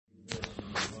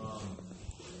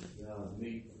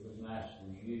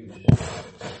use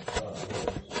God help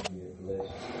us to be a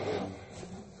blessing.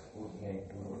 We can't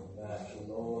do it without you,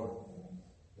 Lord.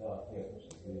 God help us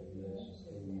to be a blessing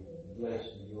to you.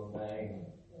 Blessing your name.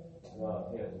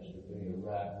 God help us to be a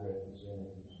right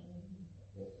representative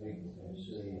that people can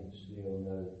see and still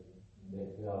know that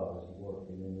God is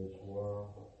working in this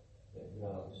world, that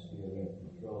God is still in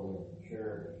control of the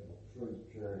church, the true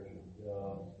church of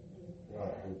God.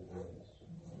 God be praised.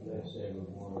 Bless every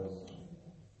one of us.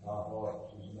 Our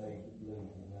hearts is made to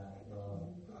believe tonight,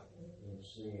 God, in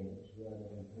sin that's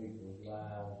running in people's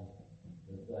lives,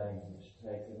 the things that's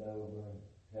taken over and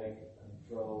taken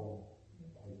control.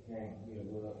 We can't give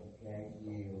up, we can't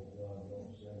yield. God,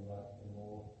 don't seem like the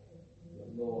more. But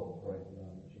Lord, pray,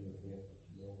 God, that you will help us,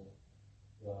 Lord.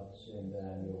 God, send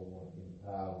down your working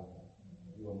power,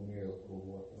 your miracle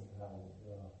working power,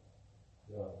 God.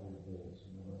 God, we bless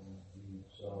you, Lord. You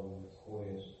saw the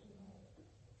request.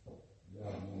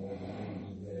 God, you know the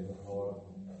needs of every heart,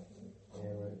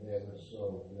 every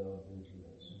soul. God, we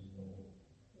bless you, Lord.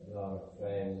 God, our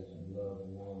families and loved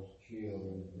ones,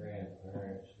 children,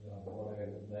 grandparents, God,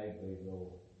 whatever it may be,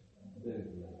 Lord, do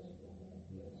bless them, Lord.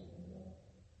 Bless them, God.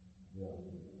 God,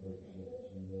 we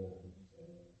appreciate you, Lord.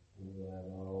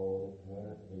 Throughout all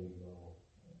eternity, Lord.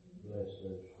 Bless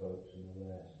those folks in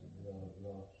Alaska, God,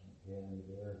 lost in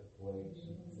Canada, earthquakes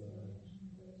and floods.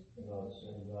 God,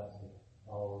 seems like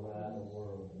all around the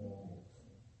world, God,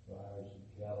 fires in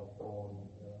California,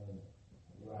 God,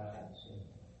 riots and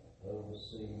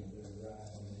overseas, they're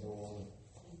rioting, Lord,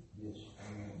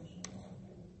 disputes.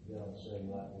 God,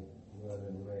 seems like we're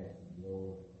running rampant,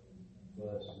 Lord,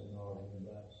 fussing and arguing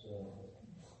about something.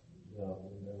 God,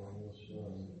 we know your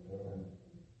Son returned,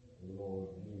 the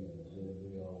Lord Jesus, it'll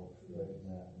be all straightened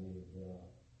out here,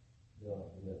 God. God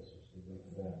bless us to be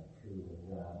found true and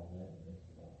right on that day,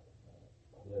 God.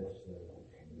 Bless those who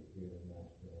can be here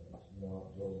tonight, God. It's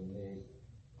not so neat.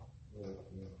 Bless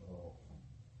your heart.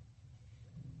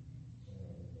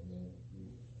 Amen.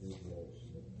 We bless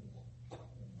you.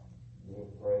 We'll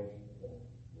praise you, God.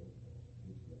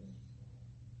 We bless you.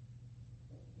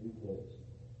 We bless you.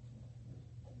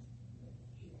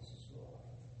 Jesus, Lord.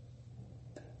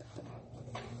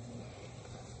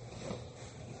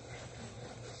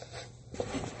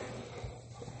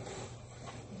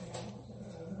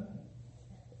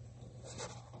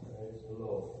 Praise the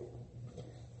Lord.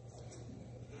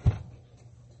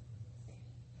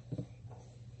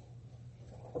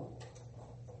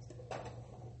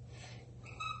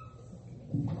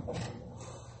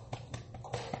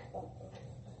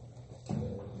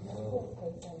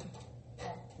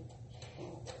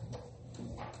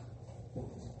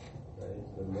 Praise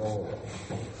the Lord.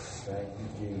 Thank you,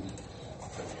 Jesus.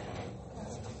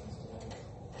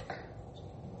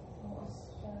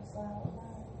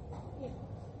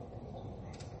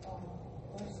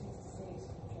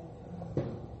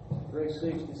 Verse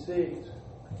 66.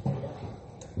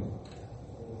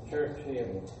 Church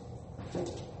hymn.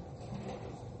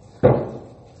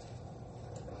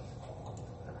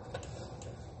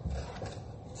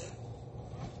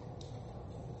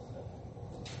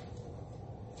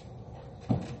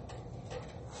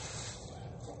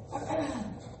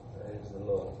 Praise the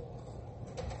Lord.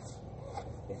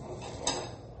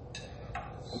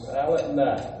 Silent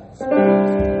Night.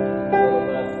 One of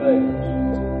my favorites.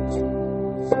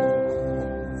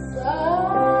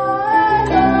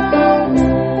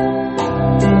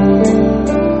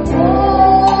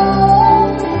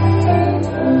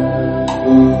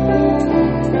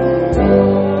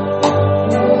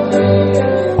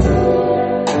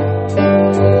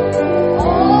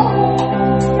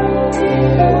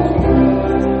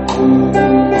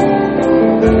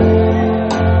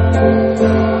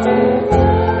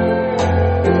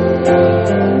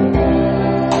 Thank you.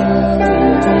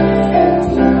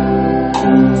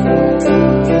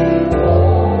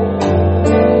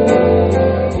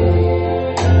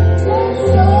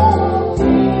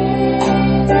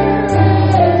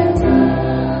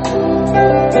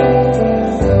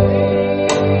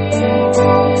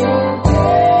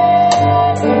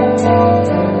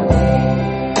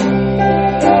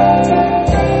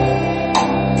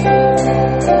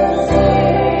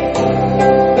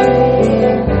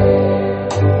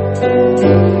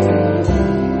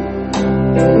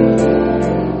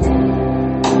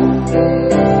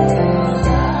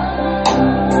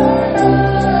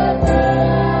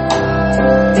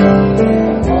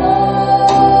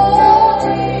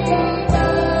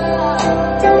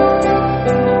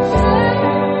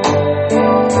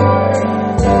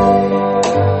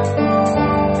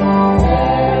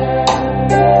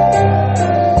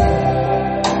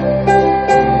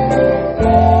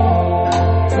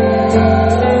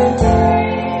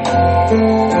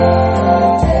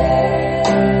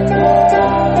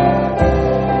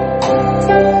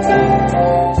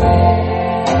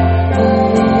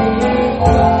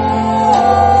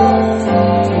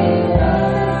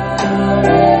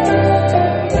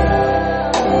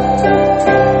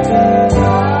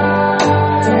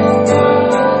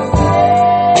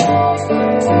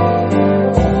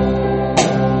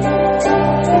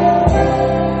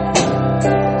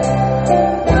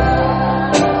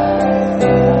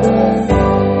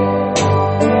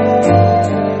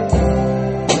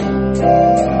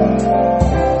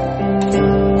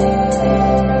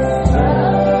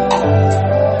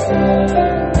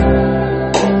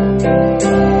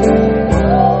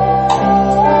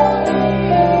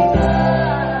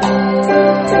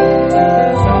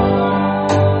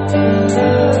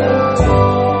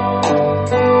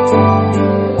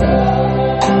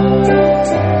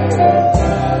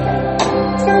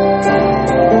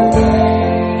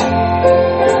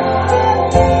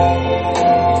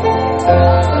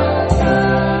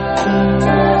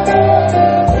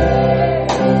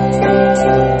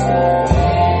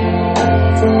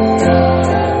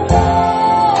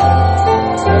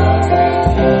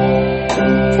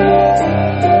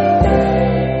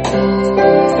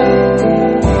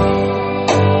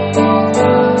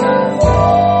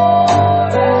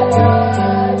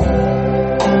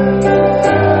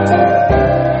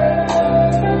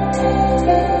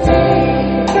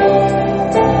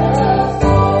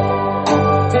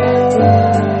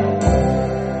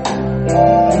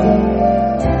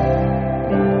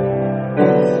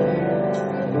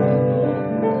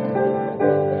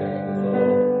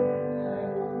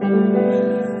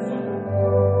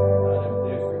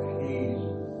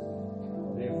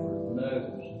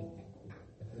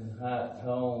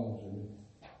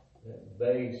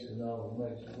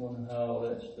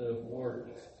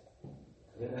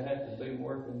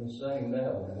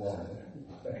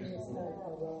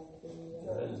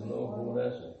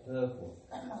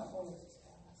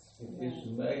 It's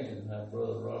amazing how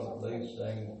Brother Robert Lee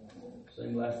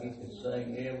seemed like he could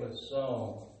sing every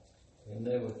song and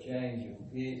never change a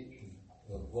pitch,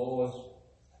 a voice,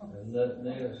 and nothing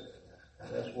else.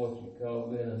 That's what you call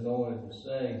being anointed to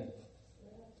sing.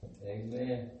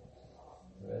 Amen.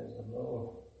 Praise the Lord.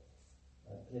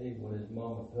 I tell you, when his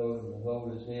mama told him to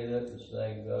hold his head up and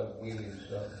sing, God will give him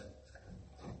something.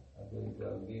 I believe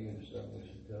God will give him something when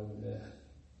she told him that.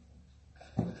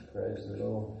 Praise the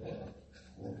Lord.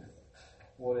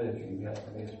 What else you got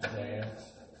for this man?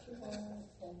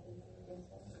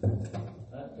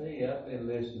 I tell you, I've been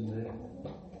listening to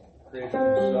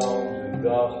Christian songs and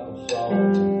gospel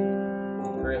songs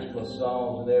and Christmas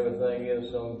songs and everything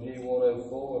else on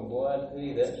G104, and boy, I tell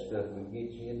you, that stuff will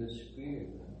get you in the spirit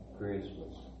of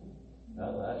Christmas. I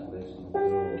like listening to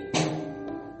those.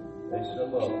 There's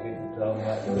some of them get to talking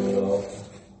about themselves,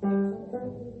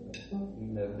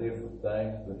 different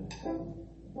things, but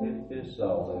it's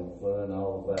all in fun,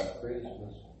 all about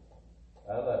Christmas.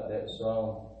 I like that song,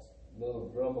 Little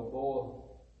Drummer Boy,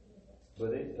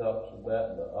 but it talks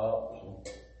about the ox and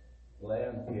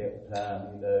lamb kept time,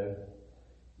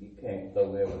 You can't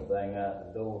throw everything out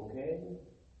the door, can you?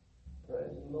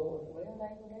 Praise the Lord. Well,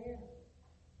 they were there.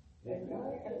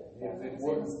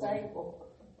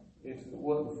 If it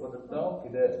wasn't for the donkey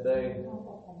that day,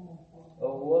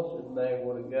 what's his name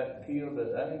would have got killed,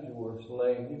 that angel would have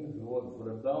slain him if it wasn't for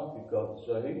the donkey,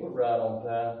 so he was right on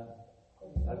time.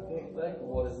 I can't think of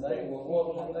what his name was. What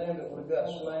was his name that would have got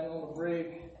slain on the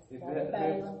bridge?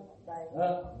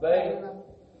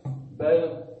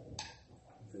 Balaam.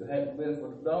 If it hadn't been for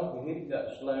the donkey, he'd got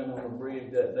slain on the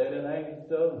bridge that day. That angel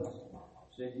told him,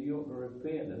 said, you ought to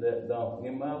repent of that donkey.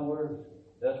 In my words,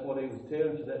 that's what he was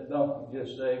telling you. That donkey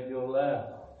just saved your life.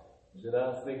 He said, I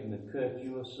was fixing to cut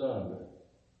you asunder.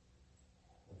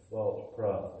 A false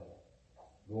prophet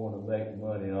going to make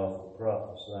money off of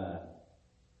prophesying.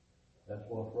 That's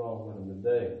what's wrong with them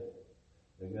today.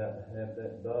 They got to have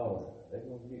that dollar. They're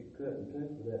going to get cut in two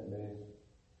for that mess.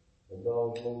 The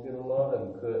dog's going to get a lot of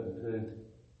them cut in two.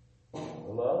 A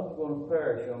lot of them's going to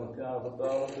perish on account of a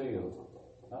dollar bill.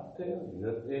 I'm telling you,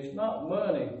 it's not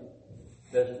money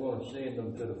that's going to send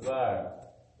them to the fire.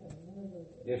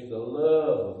 It's the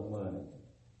love of money.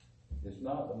 It's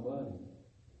not the money.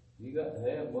 You got to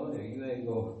have money, or you ain't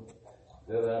going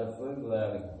to go down the food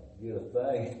line and get a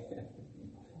thing.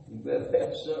 You better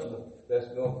have something that's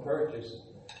going to purchase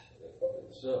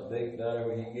something to eat down there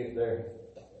when you get there.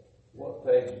 What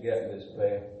page you got in this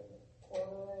pad?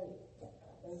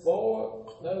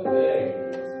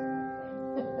 408.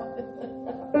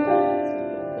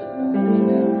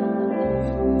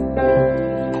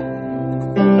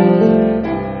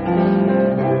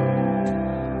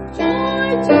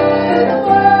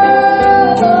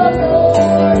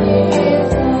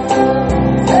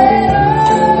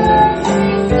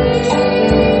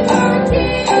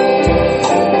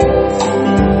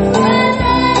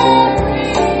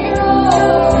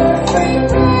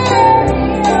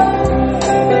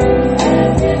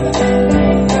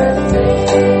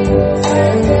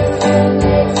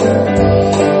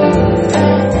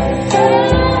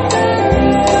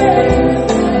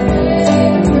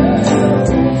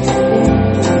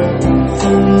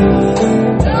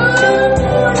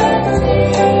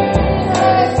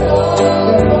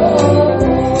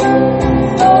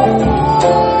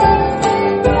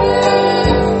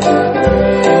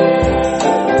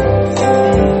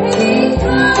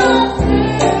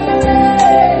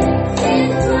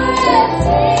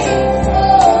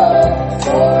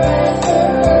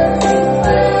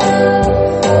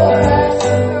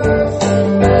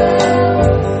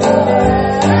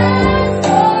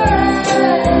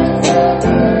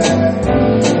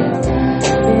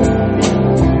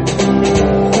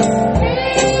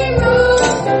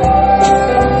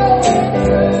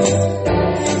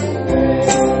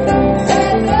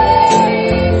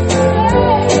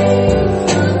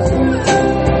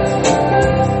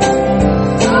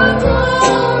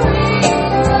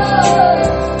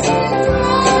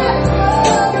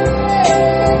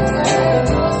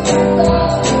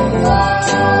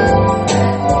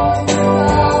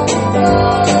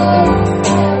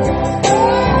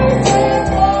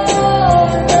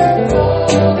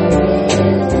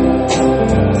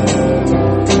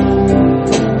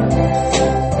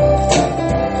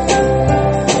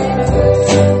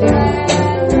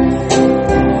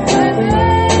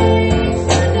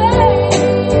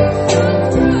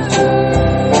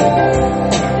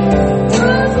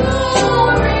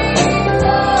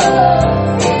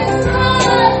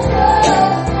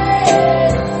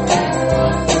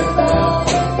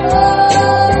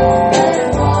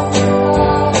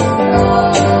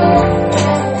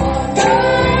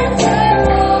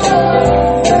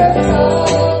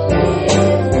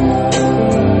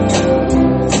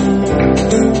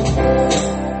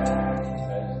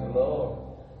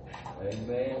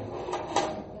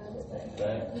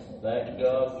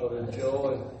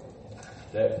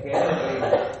 that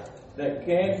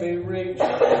can be reached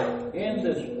in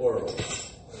this world.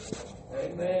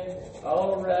 Amen.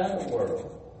 All around the world.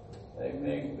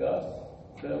 Amen. God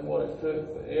done what it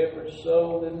took for every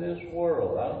soul in this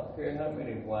world. I don't care how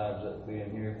many winds up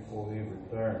being here before He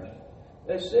returns.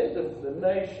 They said the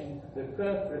nation, the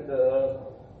country,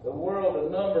 the world, the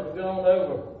number's gone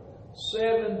over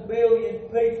 7 billion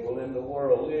people in the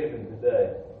world living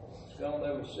today. It's gone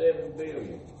over 7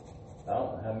 billion. I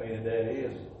don't know how many that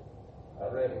is. I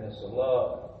reckon it's a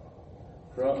lot.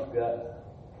 Trump's got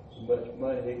so much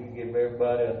money he could give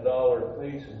everybody $1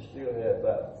 apiece and still have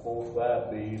about 4 or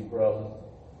 5 billion probably.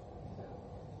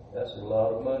 That's a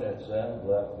lot of money, it sounds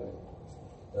like.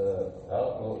 I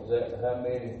don't know exactly how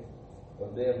many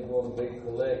of them going to be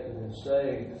collected and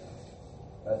saved.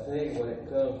 I tell you, when it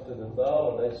comes to the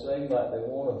dollar, they seem like they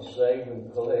want to save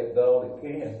and collect all they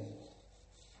can.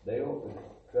 They ought to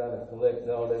try to collect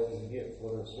all they can get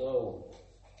for their soul.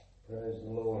 Praise the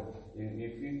Lord. If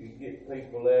you could get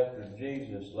people after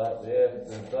Jesus like they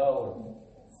after a dollar,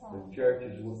 the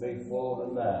churches would be full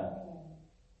tonight.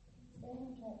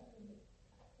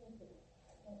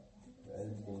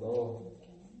 Praise the Lord.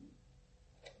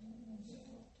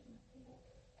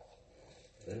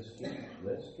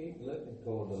 Let's keep looking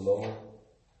toward the Lord.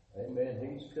 Amen.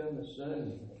 He's coming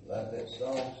soon. Like that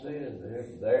song says,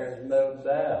 there's no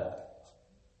doubt.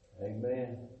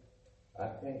 Amen. I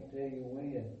can't tell you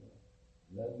when.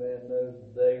 No man knows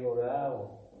the day or the hour.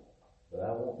 But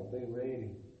I want to be ready.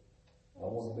 I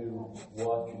want to be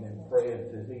watching and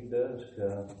praying till He does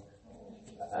come.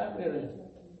 I really,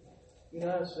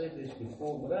 I said this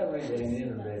before, but I really ain't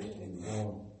interested in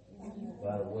going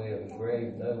by the way of the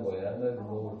grave, no way. I know the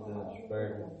Lord's done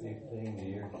spared me 15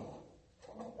 years.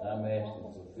 I'm asking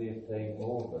for 15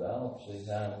 more, but I don't see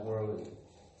how in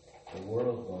the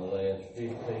world's going to last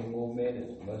 15 more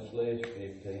minutes, much less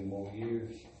 15 more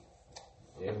years.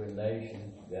 Every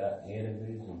nation's got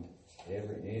enemies, and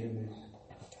every enemy's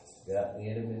got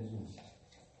enemies,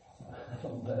 and I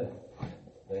don't know.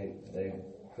 They're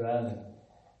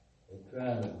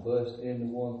trying to bust into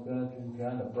one country and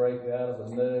trying to break out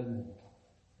of another.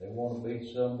 They want to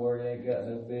be somewhere they ain't got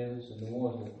no business, and the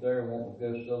ones that's there want to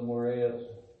go somewhere else.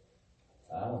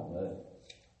 I don't know.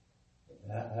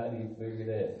 How do you figure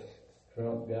that?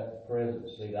 Trump got the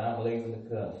presidency. I'm leaving the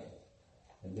country.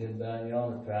 And then down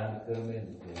yonder trying to come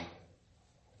into it.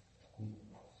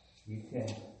 You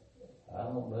can't. I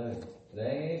don't know.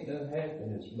 There ain't no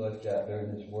happiness much out there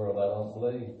in this world, I don't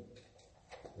believe.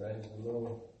 Praise the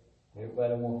Lord.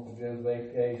 Everybody wants to go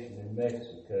vacation in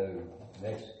Mexico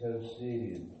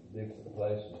City, and different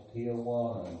places,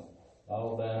 Tijuana, and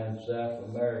all down in South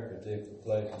America, different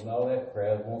places, and all that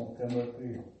crowd won't come up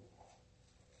here.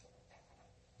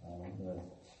 I don't know.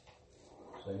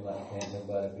 Seems like can't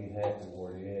nobody be happy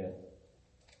where they at.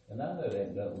 And I know there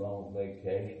ain't nothing wrong with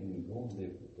vacation and going to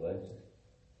different places.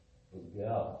 But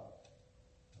God,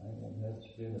 I ain't gonna have to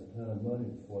spend a ton of money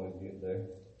before I get there.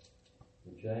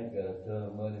 But you ain't got a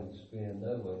ton of money to spend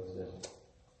no way.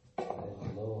 Praise the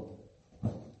Lord.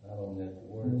 I don't have to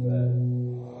worry about it.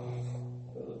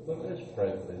 But let's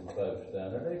pray for them folks down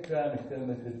there. They're trying to come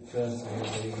into the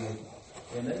country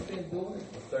and they've been doing it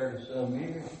for 30-some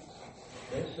years.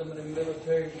 There's some of the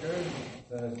military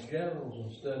generals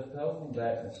and stuff told them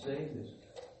back in the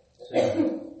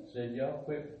 70s. Said y'all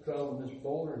quit patrolling this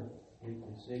border. They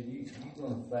said you're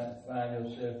going to find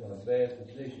yourself in a bad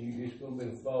position. It's going to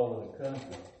be the fall of the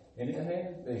country. And it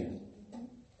has been.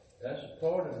 That's a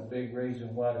part of the big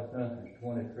reason why the country's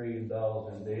 $20 trillion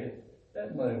in debt.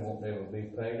 That money won't never be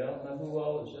paid. I don't know who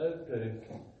all it's owed to.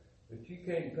 But you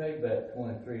can't pay back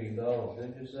 $20 trillion.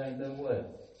 There just ain't no way.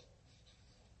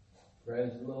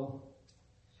 Praise the Lord.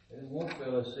 There's one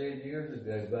fellow said years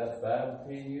ago, about 5 or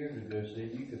 10 years ago, said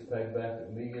you could pay back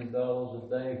 $1 million a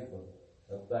day for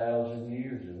 1,000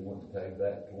 years and wouldn't pay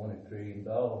back $20 trillion.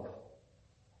 $1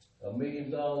 million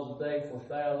a day for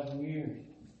 1,000 years.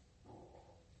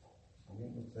 You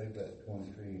ain't gonna pay back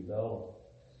 $20 trillion.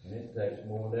 And it takes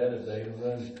more than that a day to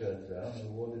run the country. I don't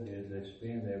know what it is they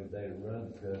spend every day to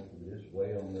run the country, but it's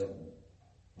way on up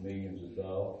in millions of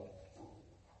dollars.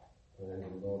 Praise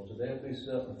the Lord. So there'll be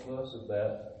something to fuss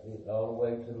about all the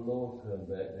way to the Lord come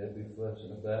back. They'll be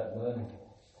fussing about money.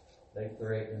 They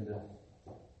threaten to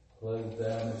close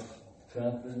down the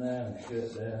country now and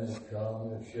shut down the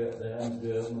economy or shut down the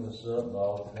government or something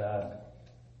all the time.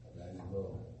 Praise the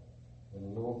Lord. When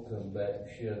the Lord comes back and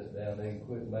shut it down, they can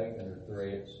quit making their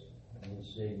threats and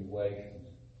insinuations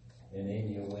and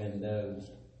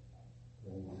innuendos.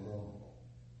 Praise the Lord.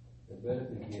 They better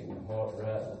be getting their heart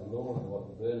right with the Lord, what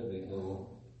they better be doing.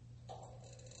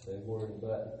 They're worried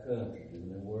about the country,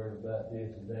 and they're worried about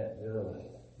this and that and the other.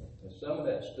 And some of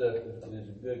that stuff is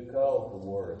a good cause to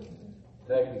worry.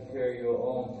 Taking care of your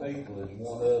own people is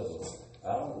one of them.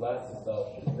 I don't like the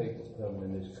thoughts of people coming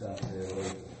in this country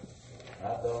illegally.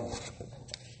 I don't.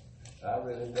 I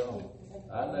really don't.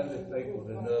 I know that people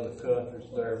in other countries,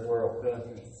 third world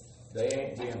countries, they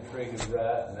ain't being treated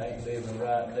right and ain't living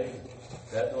right neither.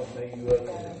 That don't mean you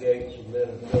open the gates and let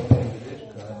them come into this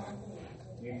country.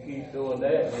 You keep doing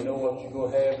that, and you know what you're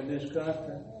going to have in this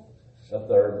country? A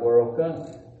third world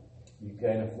country. You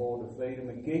can't afford to feed them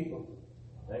and keep them.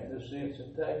 Ain't no sense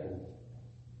in taking them.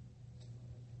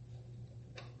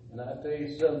 And I tell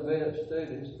you something else too,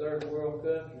 these third world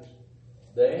countries,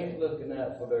 they ain't looking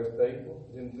out for their people,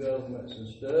 them governments and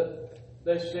stuff.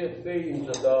 They sent billions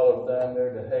of dollars down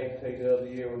there to Haiti the other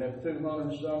year when them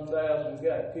 200-some thousand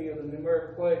got killed in them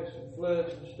earthquakes and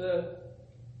floods and stuff,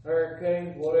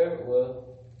 hurricanes, whatever it was.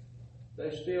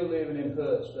 They still living in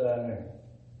huts down there,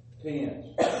 tents,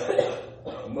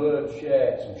 mud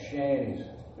shacks and shanties.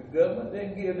 The government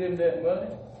didn't give them that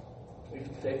money.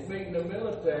 They're feeding the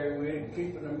military with it,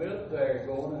 keeping the military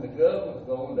going, and the government's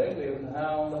going. They living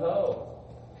high on the hog.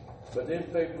 But then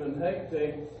people in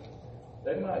Haiti,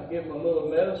 they might give them a little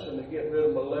medicine to get rid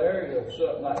of malaria or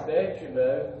something like that, you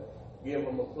know. Give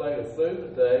them a plate of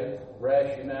food a day,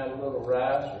 ration out a little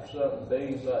rice or something,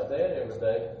 beans like that every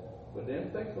day. But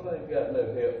then people ain't got no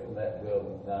help from that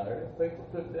government down there. People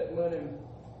took that money and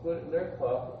put it in their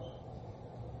pockets.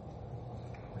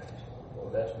 Well,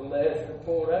 that's the last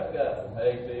report I got from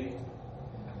Haiti.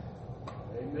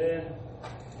 Amen.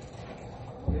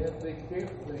 You have to be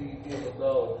careful who you give a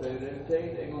dollar to. They'll tell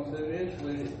you they're going to do this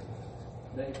with it.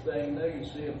 Next thing you know, you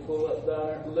see them pull up down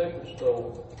there at the liquor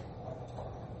store.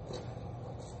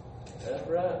 That's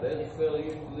right. There's a fellow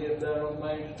used to live down on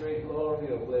Main Street in Laurel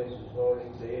Hill. Bless his heart,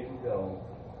 he's dead and gone.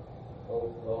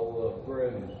 Old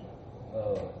Bruce.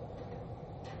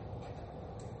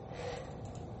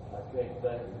 I can't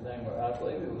think of his name. I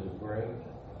believe it was a Bruce.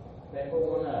 Had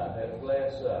one eye, had a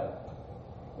glass eye.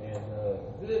 And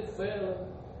good fella.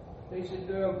 He said,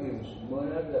 girl, give me some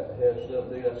money. I got to have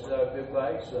something to eat. I said, I'll go buy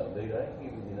you something to eat. I ain't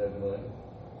giving you no money.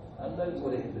 I know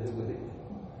what he'd do with it.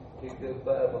 He'd go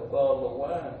buy him a bottle of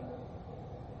wine.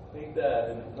 He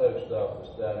died in the post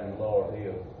office down in Laurel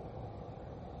Hill.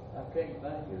 I can't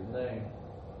think of his name.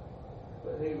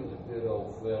 But he was a good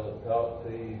old fella. Talked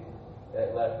to you.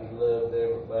 Act like he loved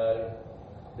everybody.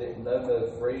 Didn't know no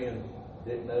friends.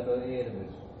 Didn't know no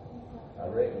enemies. I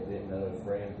reckon he didn't know no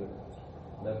friends, but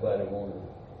nobody wanted to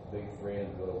be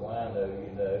friends with a wino,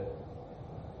 you know.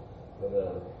 But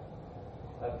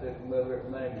I took him over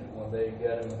at Mamie's one day. He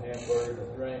got him a hamburger and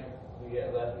a drink. He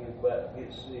acted like he was about to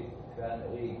get sick, trying to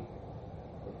eat.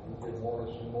 But he just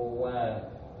wanted some more wine.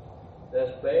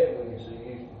 That's bad when you see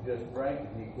you used to just drink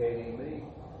and you can't even eat.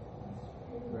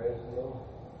 Praise the Lord.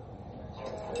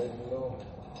 Praise the Lord.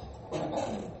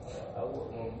 I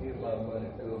wouldn't want to give my money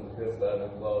to him to go buy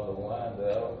a bottle of wine, but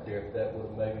I don't care if that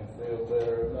would make him feel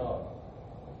better or not.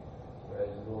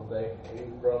 Praise the Lord. He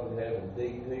was probably having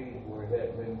DTs where he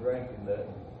hadn't been drinking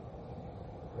nothing.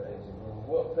 Praise the Lord.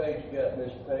 What page you got,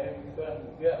 Miss Pam? You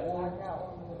got one? I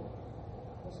got one.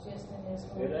 It's just in this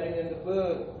one. It ain't in the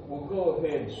book. Well, go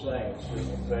ahead and sing it,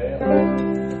 Sister Pam.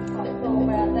 I don't know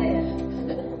about that.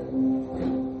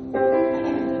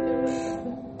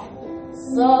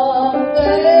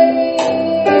 Someday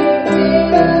we'll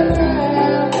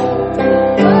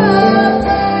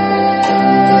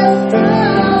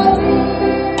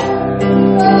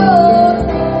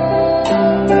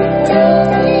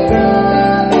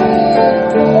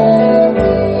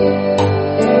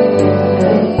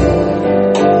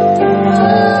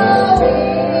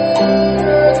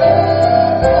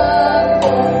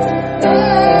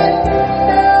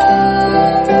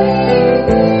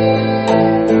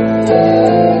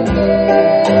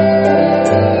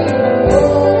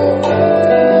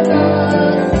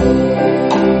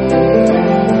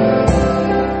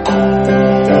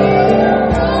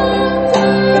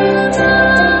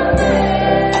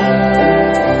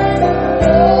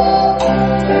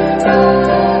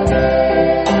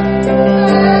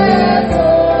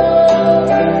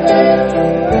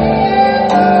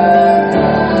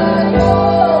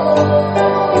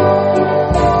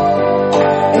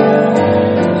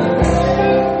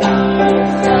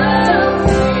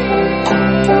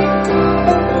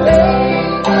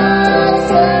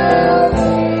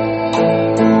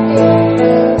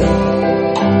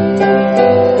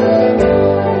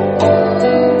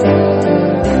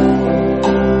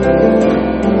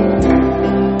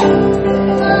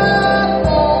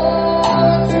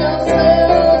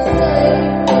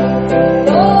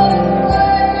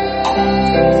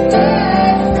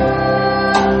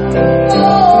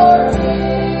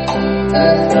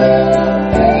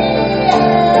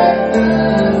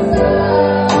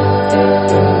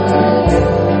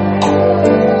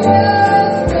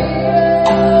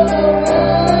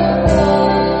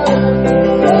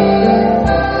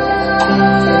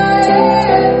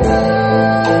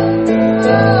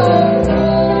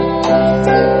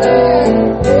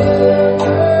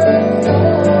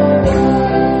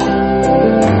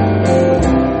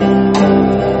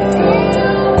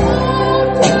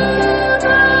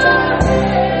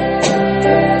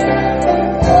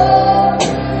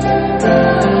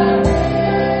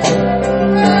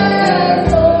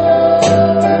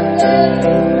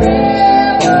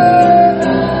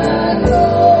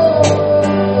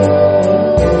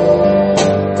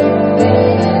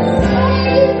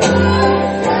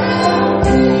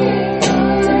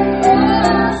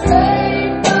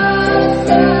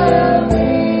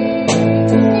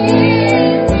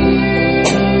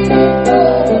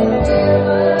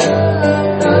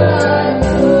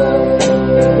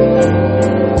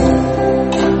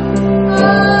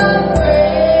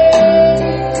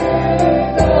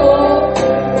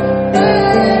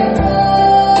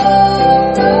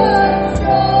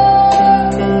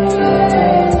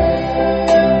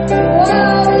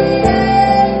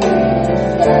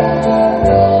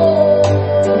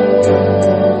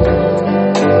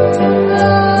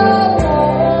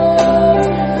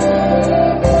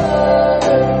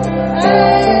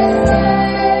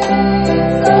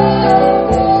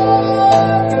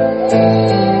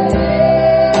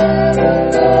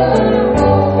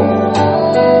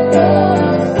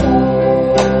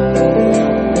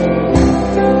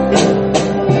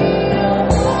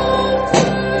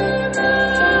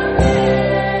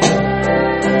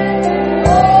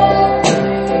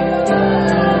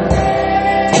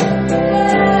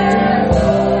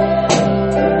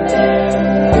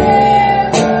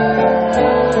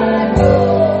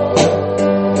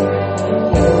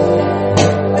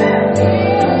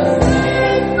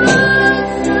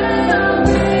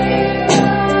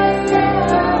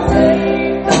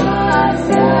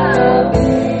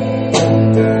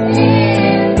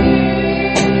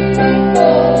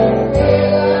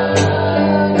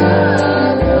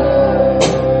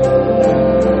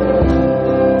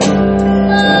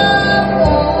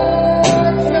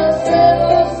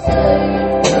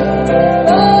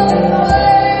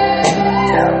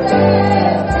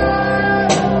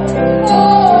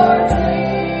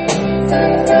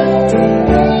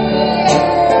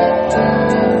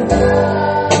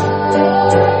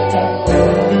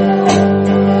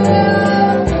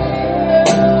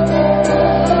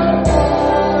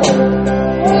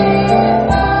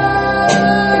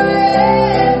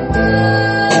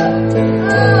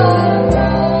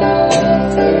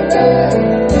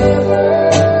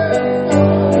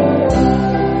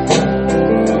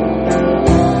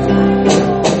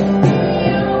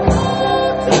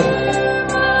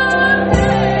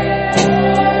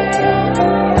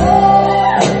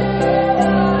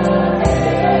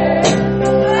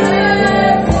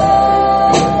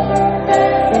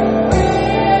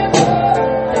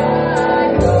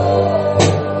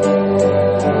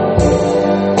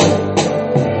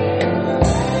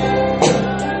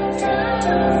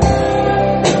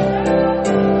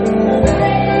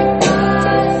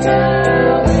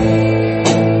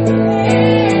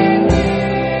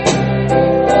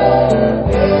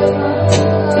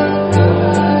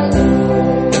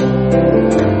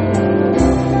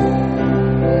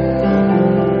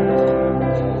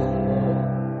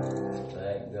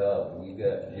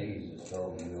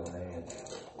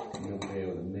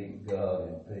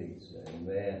peace.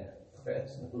 Amen.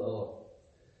 Praise the Lord.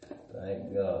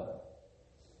 Thank God.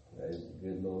 Praise the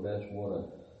good Lord. That's one of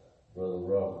Brother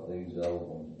Robert, these old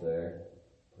ones there.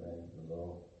 Praise the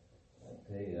Lord. I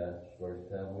tell you, that's the first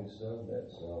time we sung that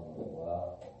song in a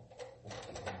while.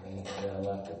 It sound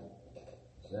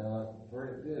like a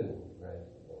pretty good one. Praise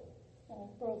the Lord.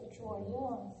 Brother Troy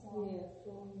Young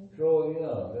song. Yeah. Troy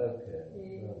Young, okay.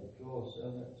 Yeah. Brother Troy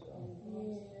sung that song.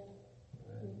 Yeah.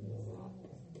 Praise the Lord.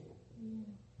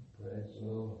 Praise the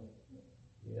Lord.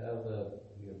 Yeah, I love to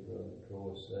hear Brother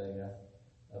Troy sing.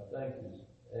 I think his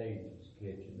age is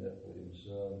catching up with him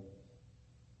some.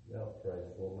 Y'all pray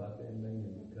for him. I've been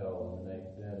meaning to call him and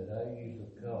ain't done it. I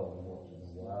usually call him once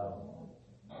in a while.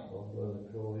 Oh, Brother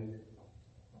Troy,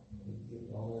 he's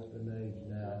getting on up in age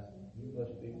now. You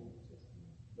must be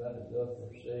about his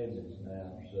upper 70s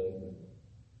now or so, but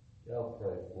y'all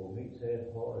pray for him. He's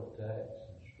had heart attacks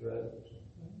and strokes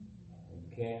and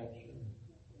cancer.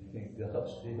 And God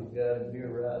still got him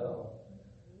here right on.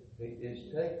 It's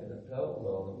taken a toll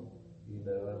on him, you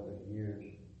know, over the years.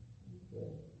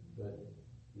 But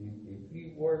if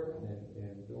you working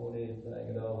and doing anything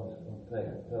at all, it's going to take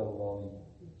a toll on you.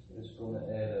 It's going to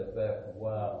add up after a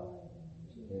while.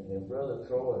 And Brother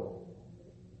Troy,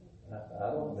 I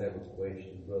don't ever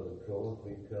question Brother Troy if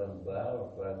he comes by or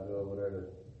if I go over there to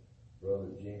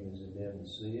Brother Jimmy's and them to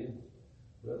see him.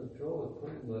 Brother Troy is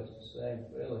pretty much the same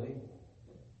fella.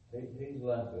 He's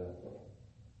like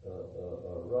a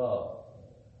rock.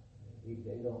 He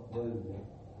don't move.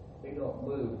 He don't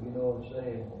move, you know what I'm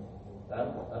saying? I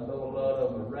know a lot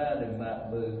of them around him might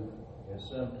move, and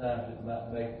sometimes it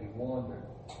might make you wonder.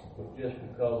 But just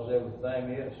because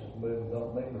everything else is moving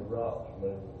don't mean the rock's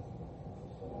moving.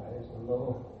 Praise the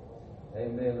Lord.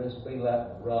 Amen. Let's be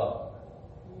like the rock.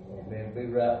 Amen. Be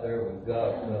right there when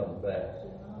God comes back.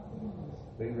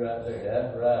 Be right there.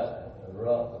 That's right. The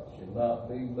rock should not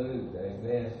be moved.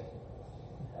 Amen.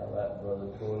 I like Brother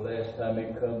Troy. Last time he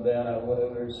come down, I went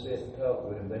over there to sit and talk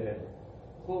with him. They had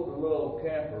pulled a little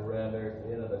camper around there at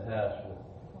the end of the house where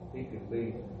he could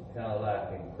be kind of like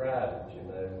in private, you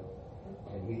know.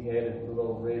 And he had his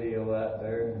little radio out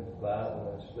there and his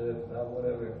Bible and stuff. And I went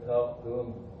over and talked to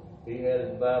him. He had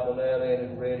his Bible out and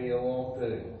his radio on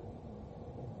too.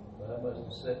 But I must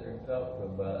have sat there and talked to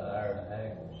him about an hour and a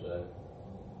half or so.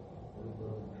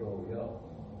 Brother Troy,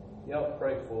 y'all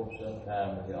pray for him sometime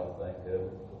when y'all think of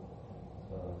it.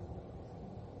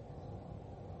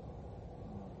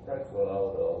 Pray for all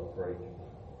the preachers.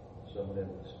 Some of them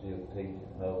are still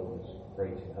teaching holiness,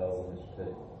 preaching holiness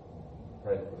too.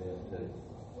 Pray for them too.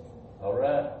 All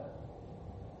right.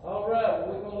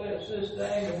 We're going to let Sister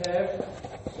Amy have it.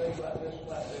 Seems like this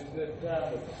might be a good time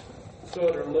to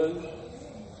cut her loose.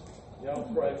 Y'all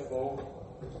pray for her.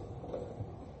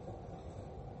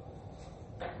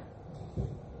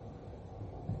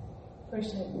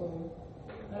 Appreciate it, Lord.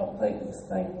 I don't think this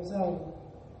thing was on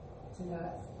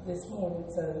tonight, this morning,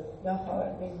 so y'all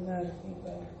let me know if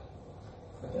anything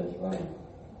goes wrong.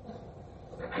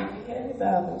 If you have your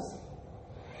Bibles,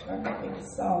 turn to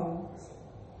Psalms,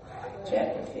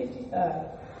 chapter 55.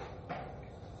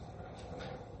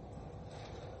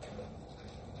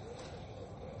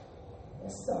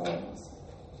 That's Psalms,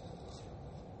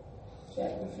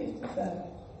 chapter 55.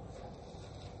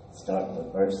 Start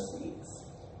with verse 6.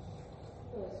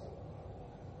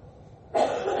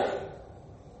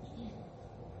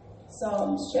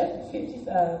 Psalms chapter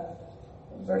 55,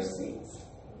 verse 6.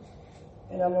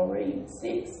 And I'm going to read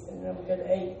 6, and then I'm going to go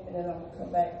to 8, and then I'm going to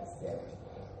come back to 7.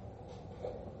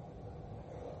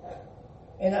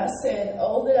 And I said,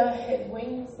 oh, that I had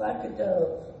wings like a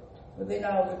dove, for then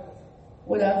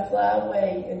would I fly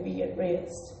away and be at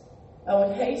rest. I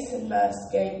would hasten my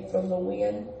escape from the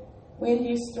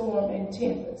windy storm and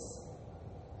tempest.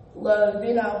 Lo,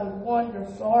 then I would wander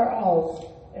far off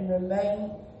and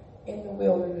remain in the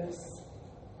wilderness.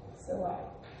 So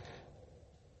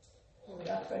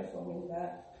I pray for me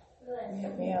tonight. And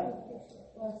help me out.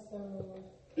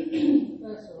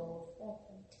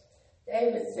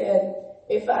 David said,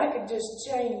 if I could just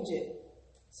change it,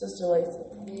 Sister Lisa.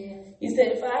 Yeah. He said,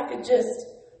 if I could just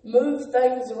move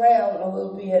things around a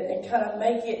little bit and kind of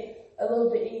make it a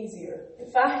little bit easier.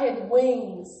 If I had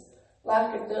wings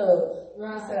like a dove,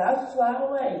 right. He said, I'd fly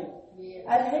away. Yeah.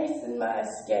 I'd hasten my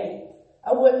escape.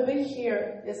 I wouldn't be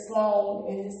here this long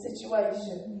in this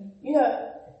situation. Mm-hmm. You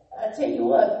know, I tell you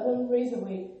what, one reason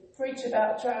we preach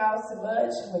about trials so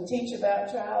much, and we teach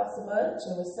about trials so much,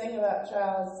 and we sing about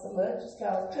trials so much is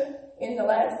because in the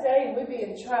last day we're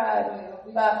being tried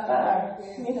by fire.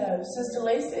 You know, Sister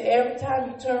Lisa, every time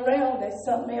you turn around, there's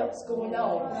something else going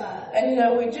on. And you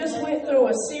know, we just went through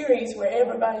a series where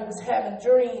everybody was having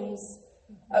dreams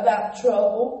about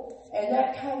trouble. And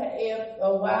that kind of ebbed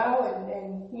a while,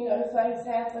 and things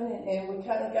happen, and we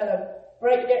kind of got to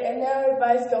break there. And now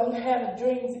everybody's going to have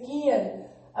dreams again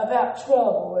about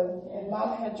trouble, and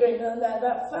Mama had a dream the other night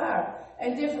about fire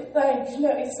and different things.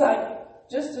 It's like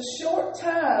just a short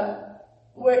time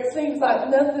where it seems like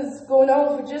nothing's going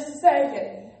on for just a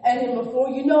second, and then before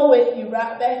you know it, you're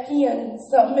right back in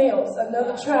something else,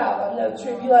 another trial, another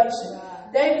tribulation.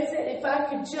 David said, if I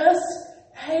could just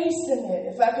hasten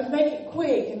it, if I could make it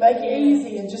quick and make it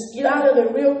easy and just get out of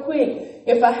it real quick,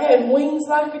 if I had wings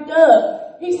like a dove,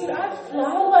 he said, I'd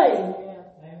fly away.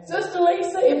 Sister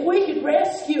Lisa, if we could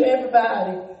rescue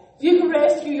everybody, if you could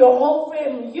rescue your whole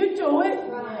family, you'd do it.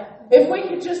 If we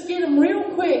could just get them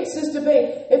real quick, Sister B,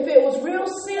 if it was real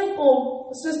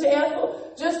simple, Sister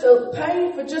Ethel, just a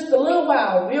pain for just a little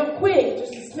while, real quick,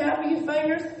 just a snap of your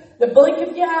fingers, the blink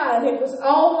of your eye, and it was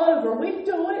all over, we'd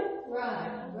do it.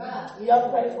 Right.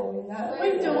 Y'all pray for me now.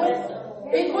 We'd do it.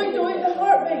 If we do it in a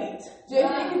heartbeat.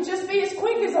 If it could just be as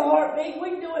quick as a heartbeat,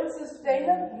 we'd do it, Sister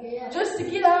Dana. Just to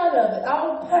get out of it,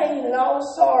 all the pain and all the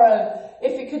sorrow.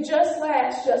 If it could just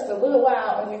last just a little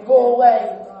while and then go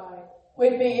away,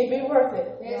 it'd be worth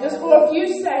it. Just for a few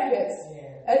seconds,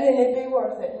 and then it'd be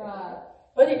worth it.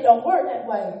 But it don't work that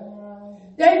way.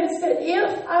 David said,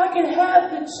 if I could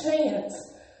have the chance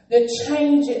to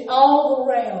change it all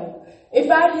around, if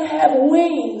I could have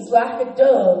wings like a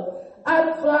dove,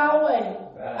 I'd fly away.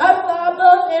 I'd fly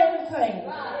above everything.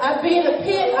 I'd be in a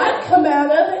pit, I'd come out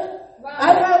of it.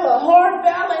 I'd have a hard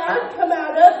valley, I'd come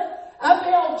out of it. I'd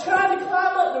be on trying to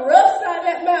climb up the rough side of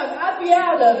that mountain, I'd be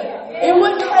out of it. It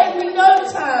wouldn't take me no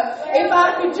time if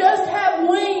I could just have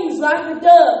wings like a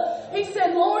dove. He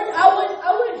said, Lord, I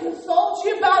wouldn't consult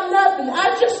you about nothing.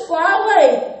 I'd just fly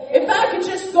away. If I could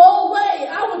just go away,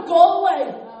 I would go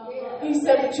away. He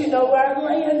said, but you know where I'd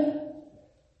land?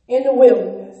 In the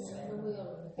wilderness.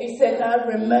 He said, I'd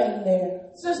remain there.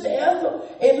 Sister Ethel,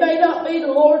 it may not be the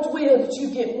Lord's will that you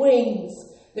get wings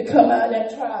to come out of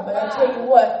that trial, but I tell you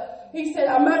what, he said,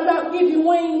 I might not give you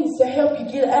wings to help you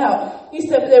get out. He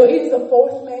said, but there is a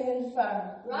fourth man in the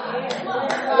fire.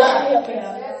 Y'all help me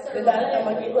out. I'm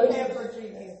going to get loose.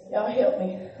 Y'all help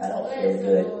me. I don't feel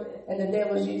good. And the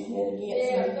devil's using it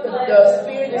against me. The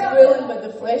spirit is willing, but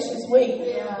the flesh is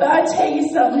weak. But I tell you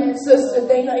something, Sister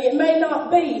Dana, it may not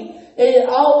be that it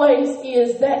always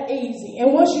is that easy.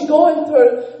 And what you're going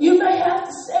through, you may have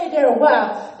to stay there a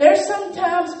while. There's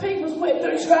sometimes people went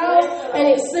through trials and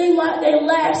it seemed like they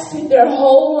lasted their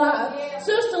whole life.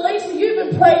 Sister Lisa, you've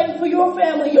been praying for your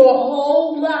family your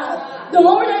whole life. The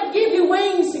Lord had give you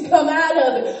wings to come out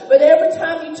of it. But every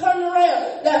time you turn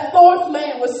around, that fourth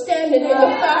man was standing in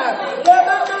the fire. There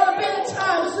might not have been a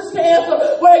time, Sister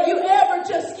Ethel, where you ever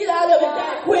just get out of it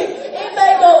that quick. It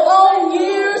may go on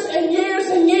years and years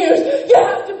and years. You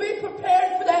have to be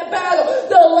prepared for that battle.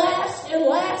 The last and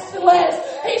last and last.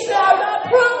 He said, I've not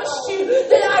promised you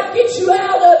that I'd get you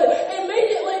out of it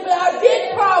immediately, but I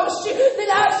did promise you that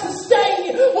I'd sustain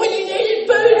you. When you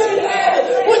needed food, you'd have it.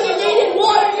 When you needed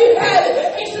water, you'd have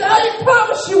it. He said, I didn't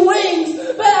promise you wings,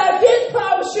 but I did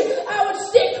promise you I would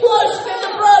stick close to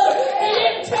the brother. He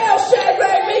didn't tell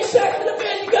Shadrach, Meshach, and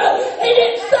Abednego. He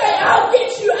didn't say, I'll get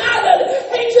you out of it.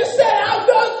 He just said, I'll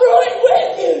go through it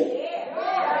with you.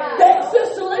 That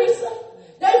Sister Lisa,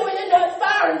 they went in that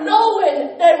fire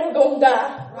knowing they were going to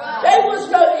die. They was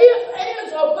no ifs,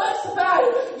 ands, or buts about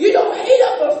it. You don't heat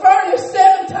up a furnace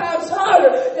 7 times harder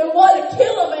than what to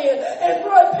kill a man and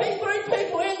throw 3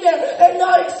 people in there and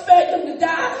not expect them to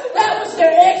die. That was their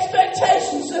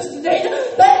expectation, Sister Dana.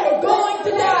 They were going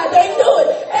to die. They knew it.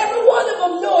 Every one of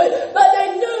them knew it. But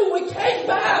they knew we can't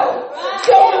bow.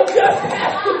 So we'll just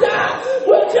have to die.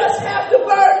 We'll just have to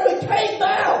burn. We can't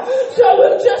bow. So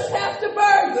we'll just have to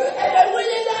burn. And they went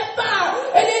in that fire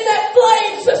and in that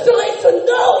flame, Sister Lisa,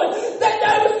 knowing that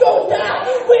they was going to die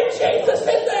with Jesus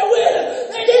in there with them.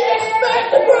 They didn't expect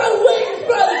to grow wings,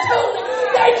 Brother Tony.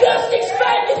 They just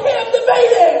expected him to be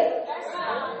there.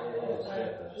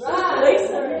 Sister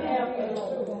Lisa,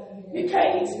 you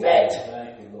can't expect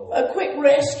a quick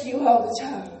rescue all the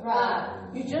time.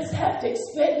 You just have to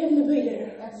expect him to be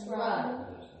there. That's right.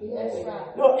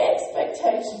 Your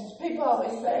expectations. People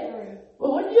always say,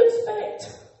 well, what do you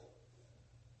expect?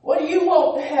 What do you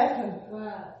want to happen?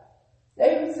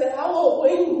 David said, I want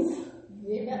wings.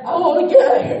 I want to get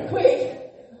out of here quick.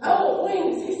 I want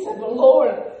wings. He said, well,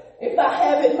 Lord, if I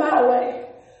have it my way,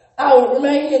 I will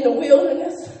remain in the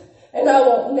wilderness and I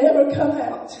will never come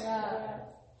out.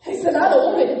 He said, I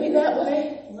don't want it to be that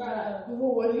way.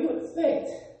 Well, what do you expect?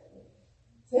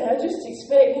 He said, I just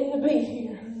expect him to be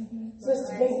here.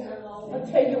 Sister Dana, I'll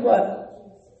tell you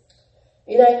what,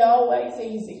 it ain't always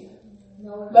easy.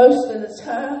 Most of the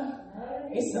time,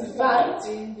 It's a fight.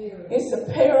 It's a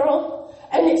peril.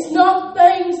 And it's not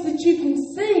things that you can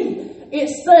see.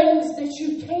 It's things that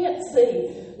you can't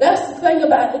see. That's the thing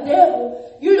about the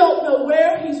devil. You don't know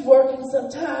where he's working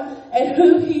sometimes and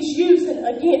who he's using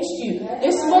against you.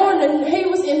 This morning, he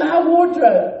was in my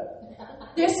wardrobe.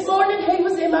 This morning, he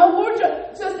was in my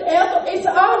wardrobe. It's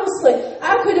honestly,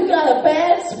 I could have got a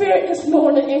bad spirit this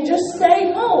morning and just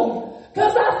stayed home.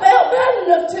 Because I felt bad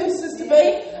enough to, Sister B.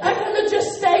 I could have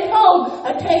just stayed home.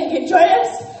 I can't get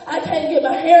dressed. I can't get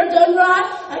my hair done right.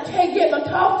 I can't get my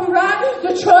coffee right.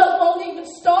 The truck won't even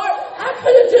start. I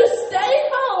could have just stayed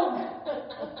home.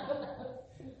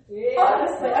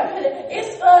 Honestly, I could have.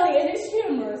 It's funny and it's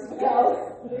humorous because.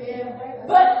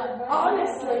 But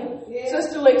honestly,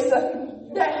 Sister Lisa,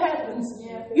 that happens.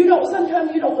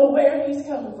 Sometimes you don't know where he's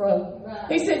coming from.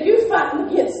 He said, you fighting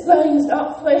against things,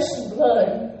 not flesh and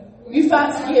blood. You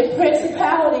fight against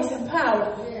principalities and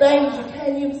powers, things you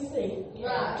can't even see.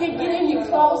 Can get in your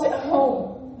closet at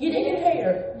home. Get in your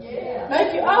hair.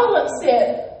 Make you all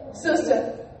upset.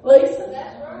 Sister Lisa,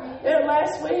 there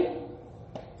last week,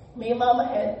 me and Mama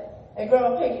and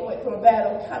Grandma Peggy went through a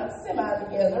battle kind of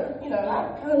semi-together.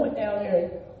 I kind of went down there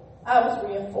and I was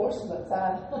reinforcements.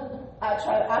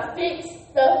 I fix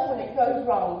stuff when it goes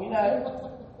wrong,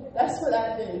 That's what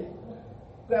I do.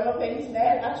 Grandma Peggy's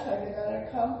mad, I try to go down there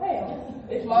and calm down.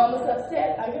 If Mama's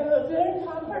upset, I go up there and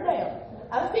calm her down.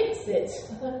 I fix it,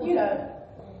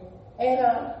 And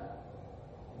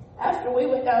after we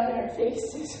went down there and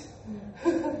fixed it,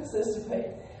 Sister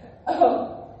Peggy,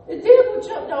 the devil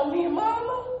jumped on me and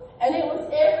Mama, and it was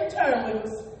every turn we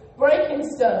was breaking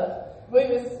stuff. We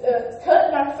was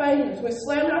cutting our fingers. We was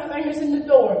slamming our fingers in the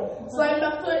door. Slammed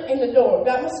my foot in the door.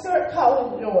 Got my skirt caught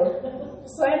in the door.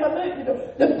 Slammed my boot in the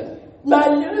door. My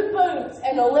new boots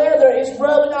and the leather is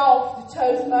rubbing off the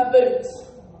toes of my boots.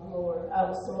 Lord, I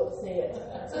was so upset.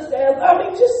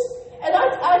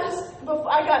 Before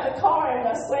I got in the car and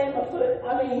I slammed my foot.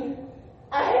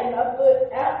 I had my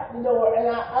foot out the door and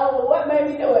I don't know what made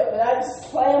me do it, but I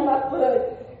just slammed my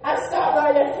foot. I stopped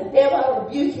right there and said, devil, I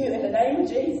rebuke you in the name of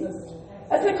Jesus.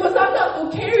 I said, because I'm not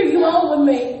going to carry you on with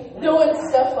me doing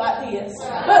stuff like this.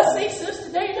 But see,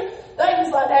 Sister Dina,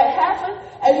 things like that happen,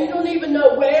 and you don't even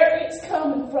know where it's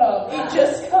coming from. It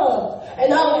just comes.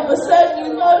 And all of a sudden,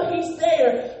 you know he's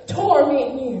there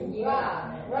tormenting you. Right.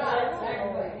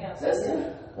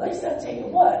 Sister Lisa, I tell you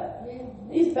what,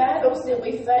 these battles that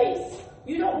we face,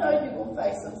 you don't know you're going to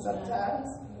face them sometimes.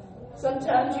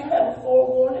 Sometimes you have a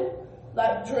forewarning,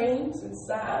 like dreams and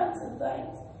signs and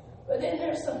things. But then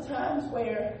there's some times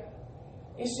where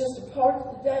it's just a part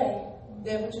of the day. The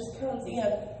devil just comes in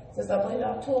and says, I believe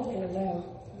I've tormented now.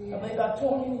 I believe I've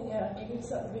tormented now. Give me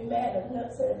something to be mad and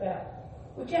upset about.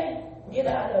 We can't get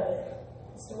out of it.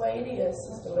 It's the way it is,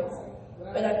 Sister Lisa.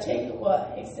 But I tell you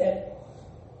what, he said,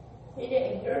 he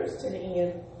that endures to the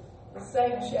end, the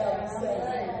same shall be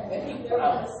saved. And he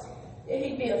promised that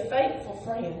he'd be a faithful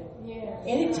friend.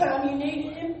 Anytime you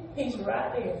needed him, he's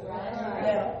right there.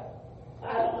 Now,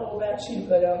 I don't know about you,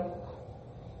 but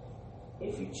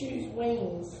if you choose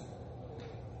wings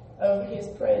over his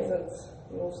presence,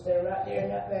 you'll stay right there in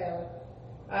that valley.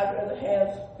 I'd rather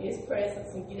have his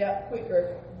presence and get out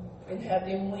quicker than have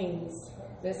them wings.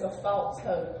 There's a false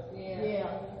hope.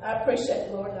 I appreciate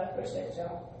the Lord and I appreciate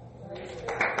y'all.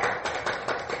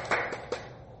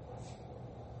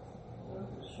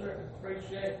 Sure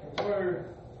appreciate the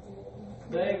word.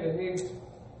 David, he was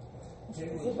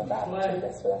complaining.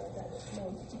 That's what I forgot.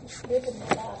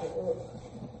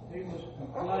 He was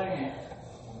complaining.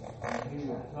 He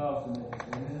was talking.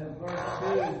 And in verse 2,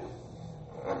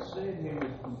 it said he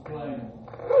was complaining.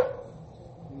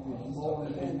 He was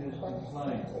mourning in his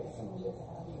complaint.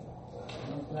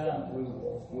 Sometimes we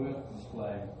will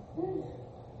complain.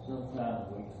 Sometimes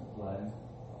we complain.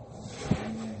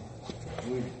 And then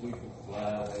we can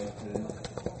fly away too.